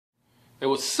Hey,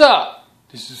 what's up?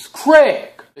 This is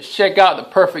Craig. Let's check out The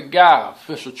Perfect Guy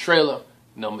official trailer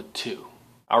number 2.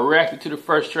 I reacted to the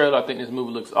first trailer. I think this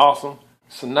movie looks awesome.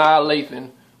 Sanaa Lathan,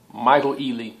 Michael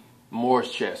Ealy,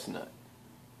 Morris Chestnut.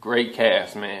 Great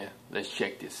cast, man. Let's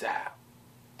check this out.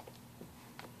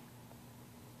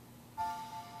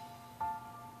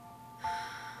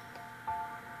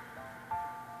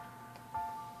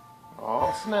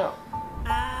 Oh, snap.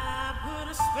 I put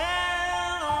a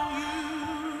spell on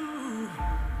you,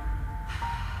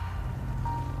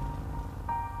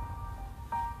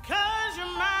 'cause you're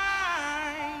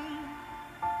mine.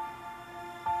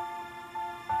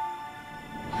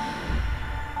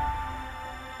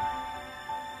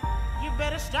 You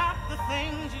better stop the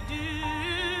things you do.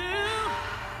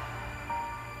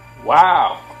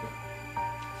 Wow.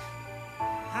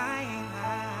 I ain't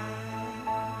lying.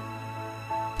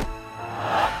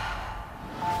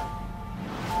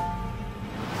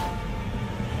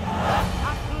 I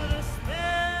put a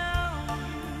spell on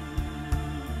you,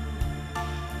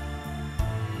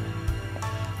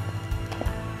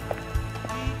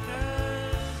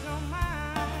 because you're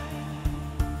mine.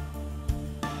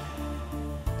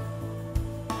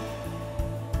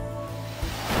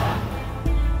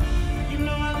 You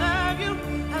know I love you,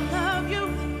 I love you,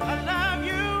 I love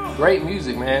you. Great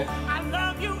music, man. I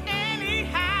love you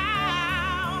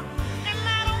anyhow, and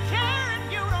I don't care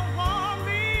if you don't want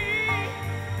me.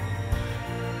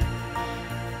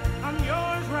 I'm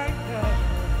yours right now.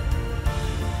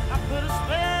 I put a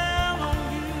spell on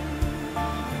you,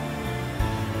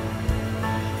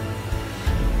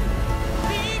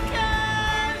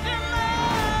 because you're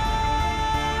mine.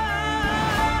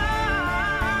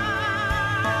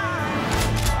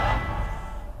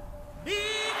 Because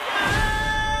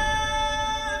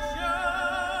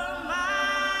you're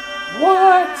mine.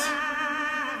 What?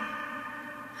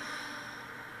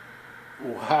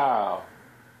 Wow.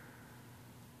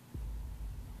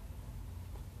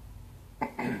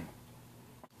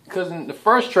 Because in the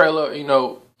first trailer, you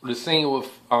know, the scene with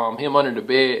him under the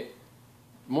bed,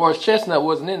 Morris Chestnut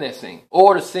wasn't in that scene.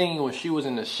 Or the scene when she was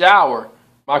in the shower,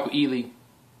 Michael Ealy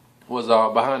was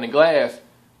behind the glass.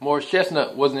 Morris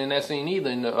Chestnut wasn't in that scene either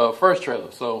in the first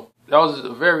trailer. So that was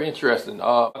very interesting.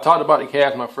 I talked about the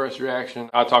cast in my first reaction.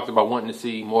 I talked about wanting to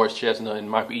see Morris Chestnut and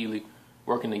Michael Ealy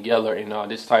working together in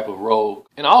this type of role.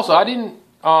 And also, I didn't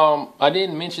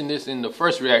mention this in the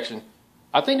first reaction.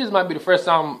 I think this might be the first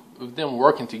time of them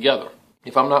working together.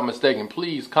 If I'm not mistaken,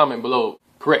 please comment below.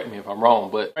 Correct me if I'm wrong.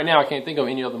 But right now, I can't think of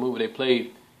any other movie they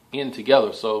played in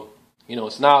together. So, you know,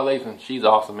 Sanaa Lathan, she's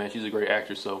awesome, man. She's a great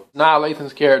actress. So, Sanaa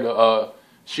Lathan's character,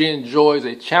 she enjoys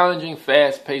a challenging,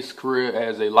 fast-paced career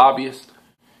as a lobbyist.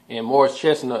 And Morris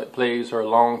Chestnut plays her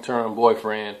long-term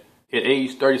boyfriend. At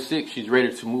age 36, she's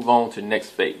ready to move on to the next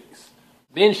phase.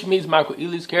 Then she meets Michael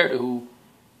Ealy's character, who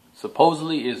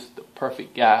supposedly is the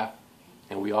perfect guy.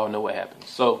 And we all know what happens.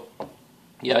 So,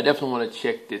 yeah, I definitely want to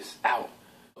check this out.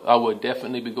 I would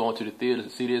definitely be going to the theater to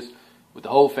see this with the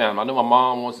whole family. I know my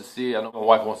mom wants to see it. I know my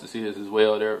wife wants to see this as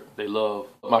well. They love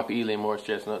Michael Ealy and Morris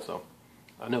Chestnut, so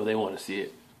I know they want to see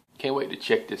it. Can't wait to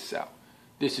check this out.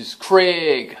 This is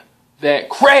Craig, that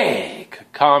Craig.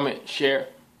 Comment, share,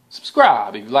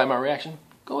 subscribe. If you like my reaction,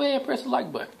 go ahead and press the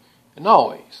like button. And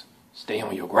always, stay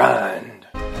on your grind.